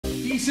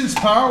since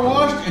power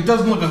washed, it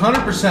doesn't look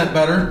 100%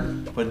 better,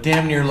 but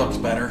damn near looks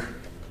better.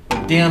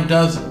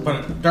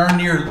 But darn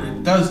near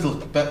it does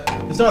look better.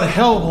 It's not a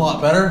hell of a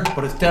lot better,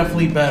 but it's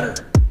definitely better.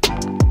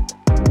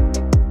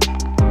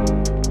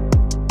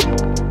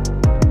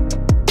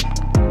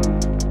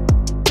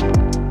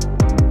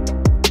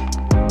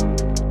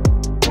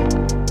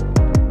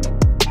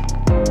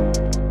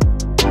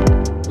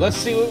 Let's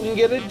see what we can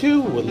get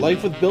into with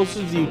Life with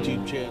BillSiff's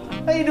YouTube channel.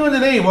 How you doing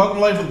today? Welcome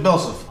to Life with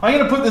BillSiff. I'm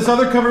gonna put this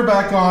other cover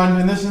back on,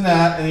 and this and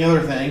that, and the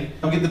other thing.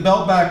 I'll get the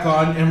belt back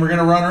on, and we're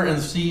gonna run her and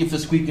see if the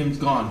squeaking's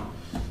gone.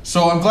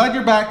 So I'm glad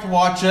you're back to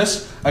watch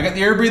this. I got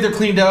the air breather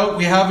cleaned out.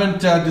 We haven't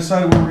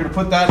decided where we're gonna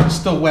put that. It's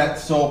still wet,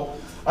 so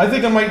I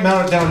think I might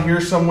mount it down here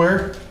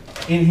somewhere,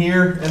 in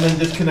here, and then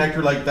disconnect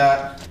her like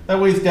that. That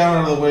way it's down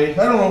out of the way.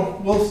 I don't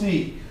know, we'll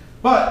see.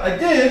 But I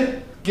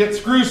did get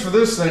screws for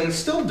this thing. It's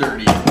still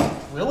dirty.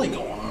 Really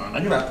going on.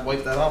 I'm gonna have to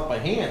wipe that off by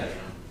hand.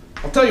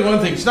 I'll tell you one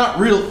thing, it's not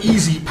real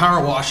easy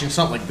power washing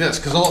something like this,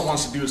 because all it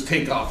wants to do is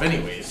take off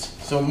anyways.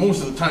 So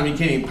most of the time you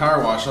can't even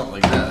power wash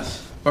something like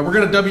this. But we're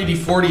gonna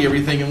WD-40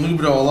 everything and lube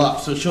it all up,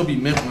 so she'll be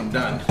mint when I'm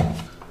done.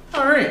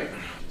 All right,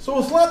 so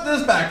we'll slap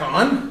this back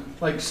on,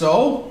 like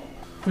so,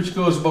 which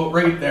goes about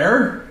right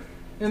there.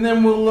 And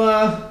then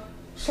we'll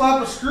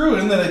slap a screw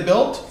in that I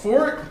built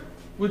for it,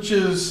 which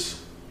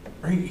is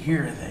right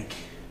here, I think.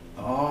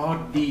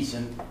 Oh,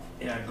 decent.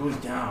 Yeah, it goes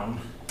down.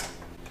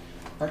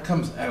 That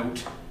comes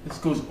out. This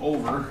goes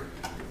over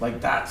like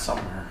that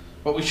somewhere.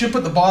 But we should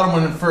put the bottom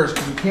one in first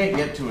because we can't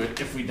get to it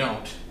if we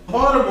don't. The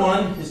bottom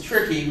one is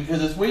tricky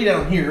because it's way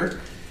down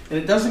here and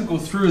it doesn't go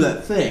through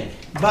that thing.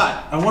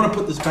 But I want to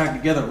put this back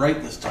together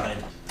right this time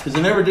because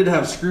I never did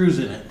have screws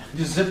in it.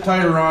 Just zip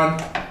tied her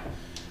on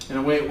and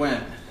away it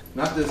went.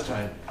 Not this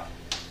time,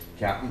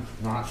 Captain.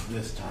 Not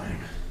this time.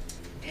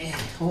 Man,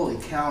 holy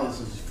cow, this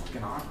is a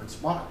fucking awkward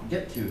spot to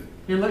get to.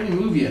 Here, let me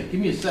move you. Give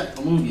me a sec,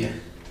 I'll move you.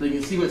 So you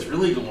can see what's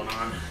really going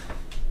on.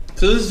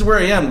 So this is where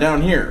I am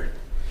down here.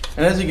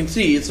 And as you can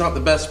see, it's not the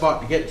best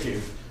spot to get to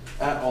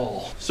at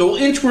all. So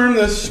we'll inchworm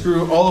this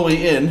screw all the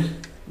way in,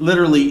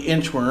 literally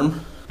inchworm,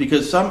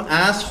 because some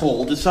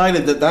asshole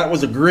decided that that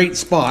was a great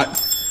spot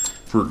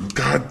for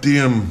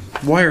goddamn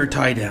wire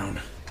tie down.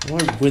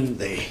 Why wouldn't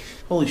they?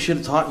 Holy shit,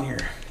 it's hot in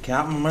here.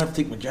 Captain, I'm gonna have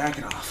to take my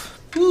jacket off.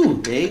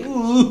 Ooh, hey,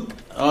 ooh.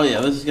 Oh yeah,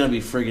 this is gonna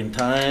be friggin'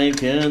 time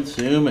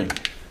consuming.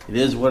 It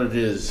is what it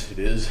is. It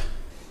is.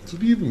 Is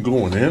it even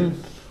going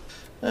in?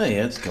 Oh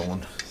yeah, it's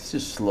going. It's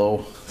just slow.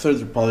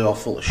 Threads are probably all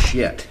full of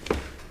shit.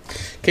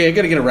 Okay, I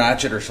gotta get a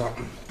ratchet or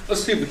something.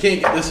 Let's see if we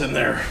can't get this in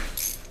there.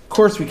 Of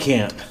course we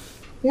can't.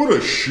 What a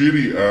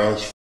shitty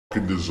ass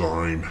fucking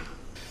design.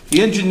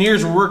 The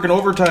engineers were working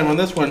overtime on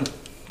this one,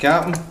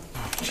 Captain.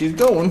 She's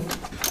going.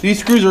 These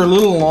screws are a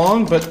little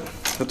long, but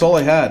that's all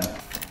I had.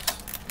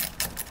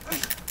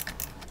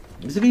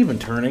 Is it even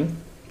turning?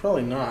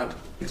 Probably not.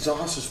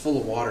 Exhaust is full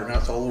of water, now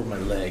it's all over my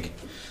leg.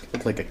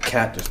 Looked like a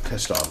cat just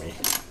pissed on me.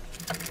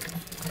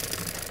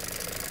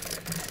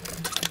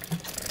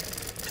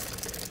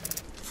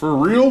 For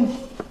real?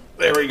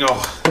 There we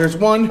go. There's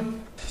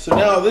one. So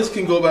now this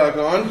can go back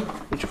on,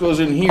 which goes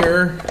in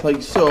here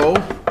like so.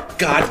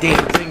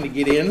 Goddamn thing to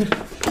get in.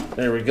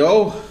 There we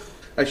go.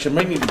 Actually, I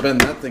might need to bend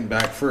that thing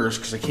back first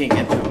because I can't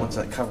get to it once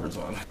that cover's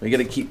on. We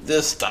gotta keep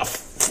this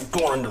stuff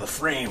going into the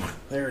frame.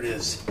 There it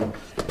is.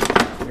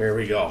 There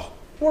we go.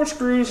 More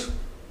screws.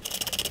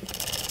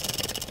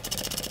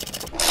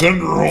 Send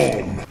her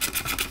home.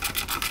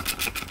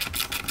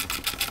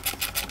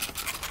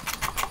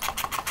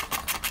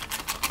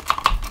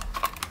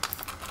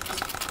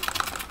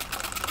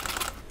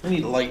 I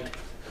need a light.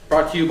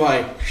 Brought to you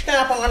by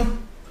Snap-on.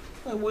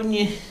 Why wouldn't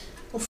you?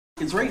 Well,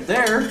 it's right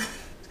there.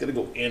 It's gotta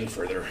go in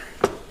further.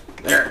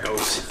 There it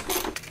goes.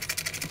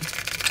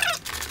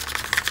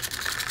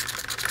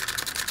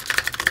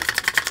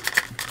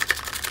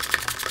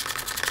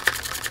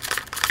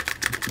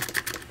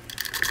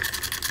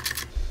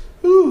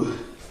 Ooh,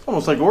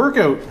 almost like a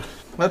workout.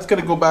 That's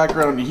gonna go back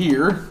around to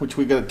here, which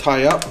we gotta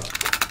tie up.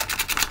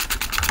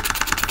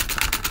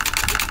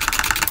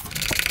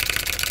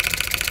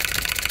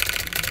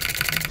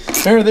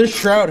 Remember, this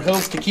shroud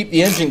helps to keep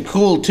the engine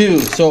cool too.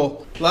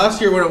 So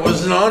last year when it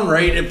wasn't on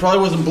right, it probably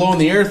wasn't blowing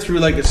the air through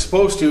like it's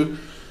supposed to.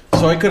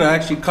 So I could have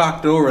actually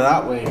cocked over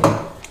that way.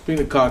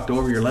 Speaking of cocked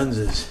over, your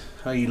lenses,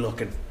 how you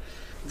looking?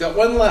 Got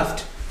one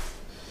left.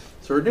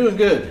 So we're doing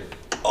good.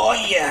 Oh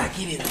yeah,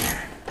 get in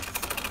there.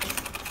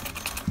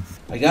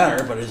 I got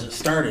her, but is it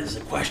started is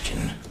the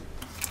question.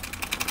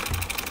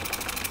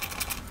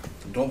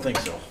 Don't think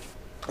so.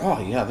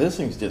 Oh yeah, this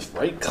thing's just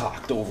right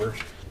cocked over.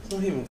 It's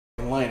not even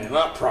lining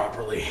up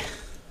properly.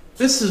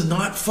 This is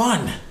not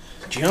fun,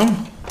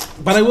 Jim.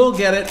 But I will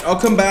get it. I'll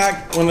come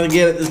back when I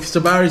get it. The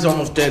battery's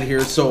almost dead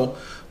here, so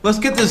let's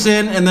get this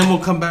in and then we'll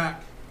come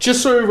back.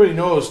 Just so everybody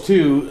knows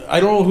too, I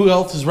don't know who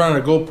else is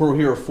running a GoPro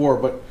Hero 4,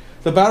 but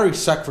the batteries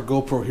suck for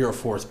GoPro Hero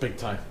 4. It's big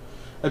time.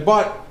 I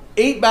bought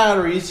 8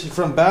 batteries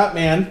from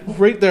Batman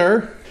right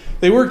there.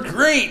 They worked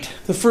great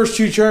the first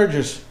 2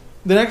 charges.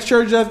 The next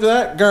charge after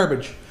that,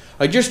 garbage.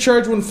 I just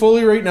charged one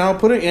fully right now,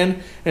 put it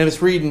in, and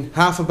it's reading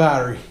half a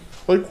battery.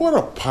 Like, what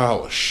a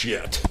pile of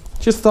shit.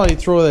 Just thought you'd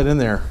throw that in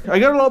there. I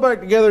got it all back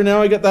together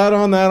now. I got that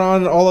on,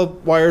 all the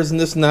wires and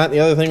this and that. And the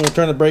other thing, we're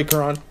turning the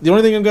breaker on. The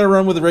only thing I'm going to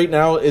run with it right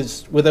now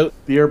is without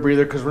the air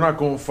breather because we're not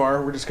going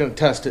far. We're just going to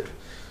test it.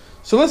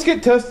 So let's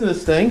get testing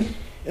this thing,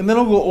 and then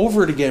I'll go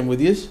over it again with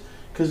you.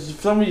 Because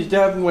if somebody's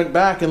dad went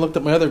back and looked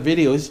at my other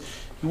videos,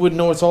 you wouldn't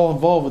know it's all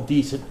involved with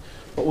decent.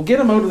 But we'll get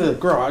him out of the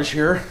garage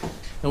here,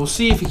 and we'll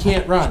see if he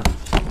can't run.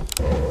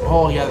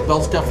 Oh yeah, the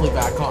belt's definitely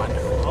back on.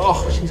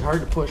 Oh, she's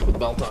hard to push with the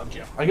belt on,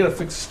 Jim. I gotta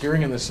fix the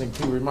steering in this thing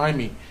too, remind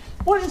me.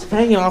 What is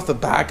hanging off the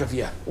back of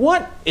you?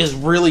 What is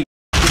really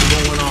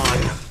going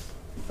on?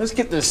 Let's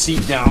get this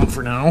seat down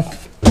for now.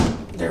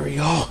 There we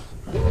go.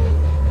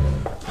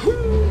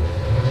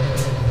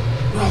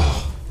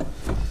 Oh.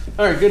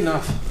 Alright, good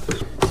enough.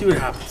 See what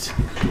happens.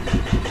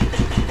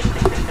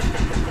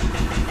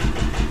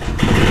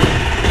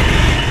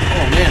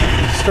 Oh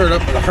man, start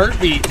up with a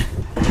heartbeat.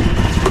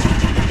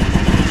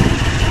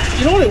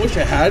 You know what I wish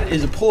I had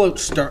is a pull-out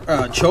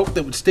choke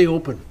that would stay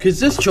open.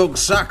 Because this choke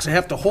sucks. I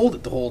have to hold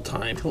it the whole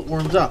time until it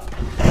warms up.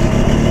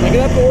 I'm going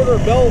to have to order a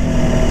belt,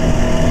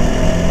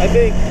 I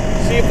think.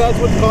 See if that's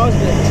what's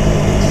causing it.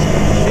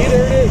 See,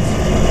 there it is.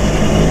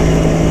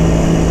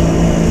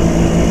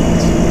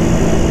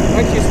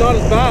 Actually, it's not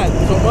as bad,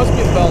 so it must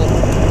be the belt.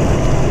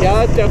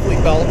 Yeah, that's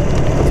definitely belt.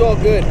 It's all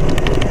good.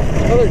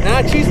 Other than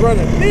that, she's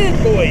running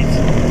mid, boys.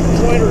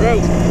 Just wind her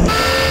out.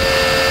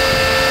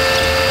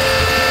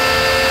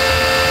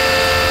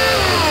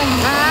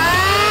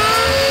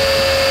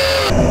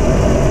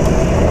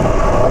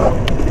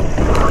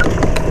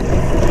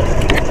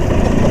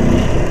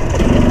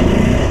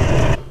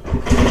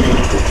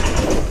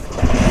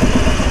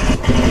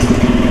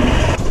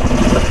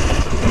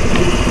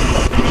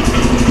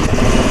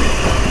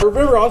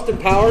 Remember Austin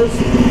Powers?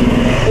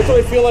 That's what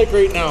I feel like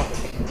right now.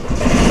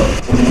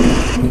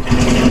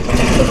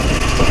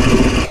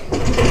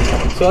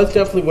 So that's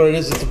definitely what it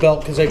is. It's a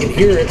belt because I can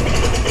hear it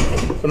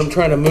when I'm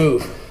trying to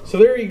move. So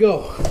there you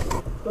go.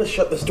 Let's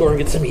shut this door and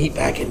get some heat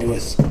back into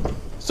us.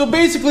 So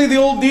basically the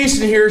old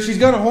Decent here, she's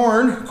got a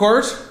horn, of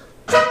course.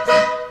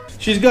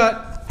 She's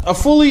got a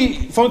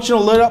fully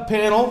functional lit up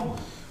panel,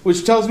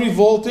 which tells me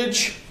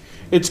voltage.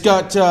 It's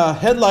got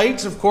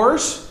headlights, of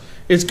course.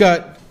 It's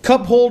got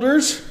cup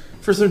holders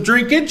for some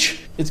drinkage.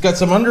 It's got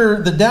some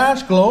under the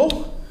dash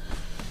glow.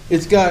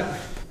 It's got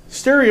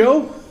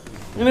stereo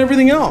and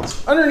everything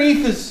else.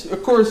 Underneath is,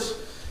 of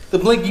course, the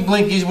blinky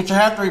blinkies, which I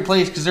have to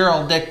replace because they're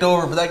all decked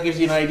over, but that gives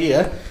you an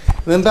idea.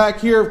 And then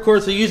back here, of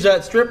course, I use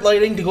that strip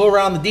lighting to go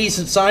around the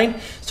Decent sign,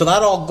 so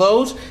that all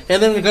glows.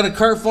 And then we've got a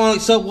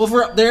Carphonic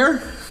subwoofer up there,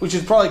 which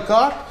is probably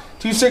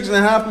cocked. 2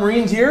 6.5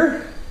 Marines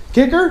here,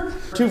 kicker.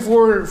 2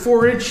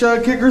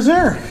 4-inch kickers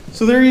there.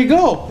 So there you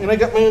go. And I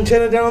got my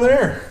antenna down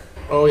there.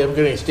 Oh yeah, I'm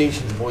getting a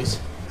station, boys.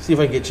 See if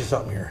I can get you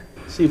something here.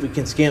 See if we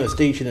can scan a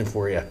station in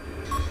for you.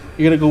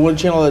 You're gonna go one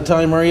channel at a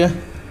time, are you?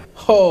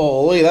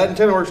 Holy, that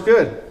antenna works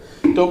good.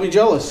 Don't be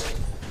jealous.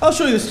 I'll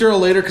show you the stereo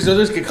later because I'll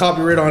just get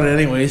copyright on it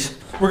anyways.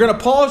 We're gonna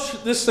polish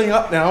this thing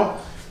up now,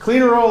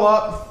 clean her all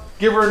up,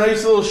 give her a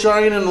nice little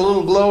shine and a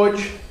little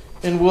glowage,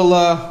 and we'll,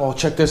 oh,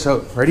 check this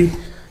out. Ready?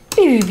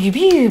 Hey?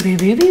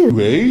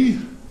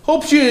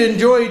 Hope you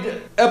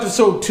enjoyed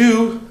episode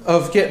 2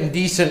 of getting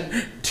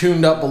Decent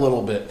tuned up a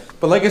little bit.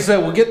 But like I said,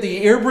 we'll get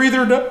the air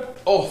breather done.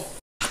 Oh,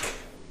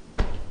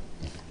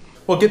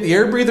 we'll get the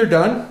air breather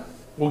done.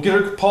 We'll get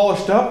her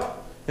polished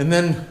up, and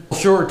then I'll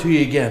show her to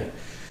you again.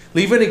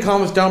 Leave any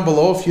comments down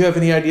below if you have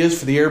any ideas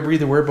for the air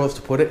breather, whereabouts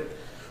to put it,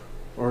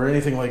 or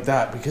anything like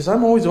that. Because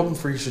I'm always open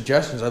for your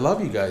suggestions. I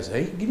love you guys,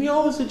 eh? Give me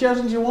all the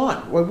suggestions you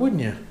want. Why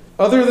wouldn't you?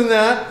 Other than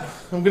that,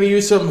 I'm going to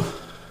use some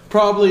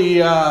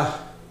probably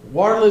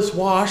waterless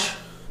wash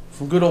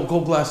from good old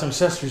GoGlass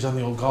accessories on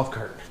the old golf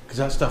cart, because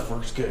that stuff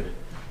works good.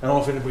 I don't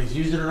know if anybody's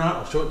used it or not.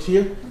 I'll show it to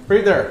you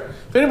right there.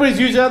 If anybody's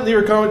used that, leave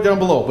a comment down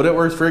below, but it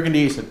works friggin'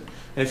 decent.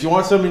 And if you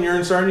want some in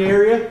your Sarnia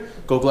area,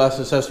 GoGlass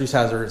Accessories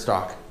has her in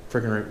stock.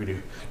 Friggin' right we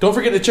do. Don't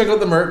forget to check out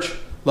the merch.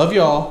 Love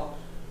you all.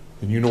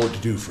 And you know what to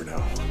do for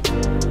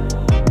now.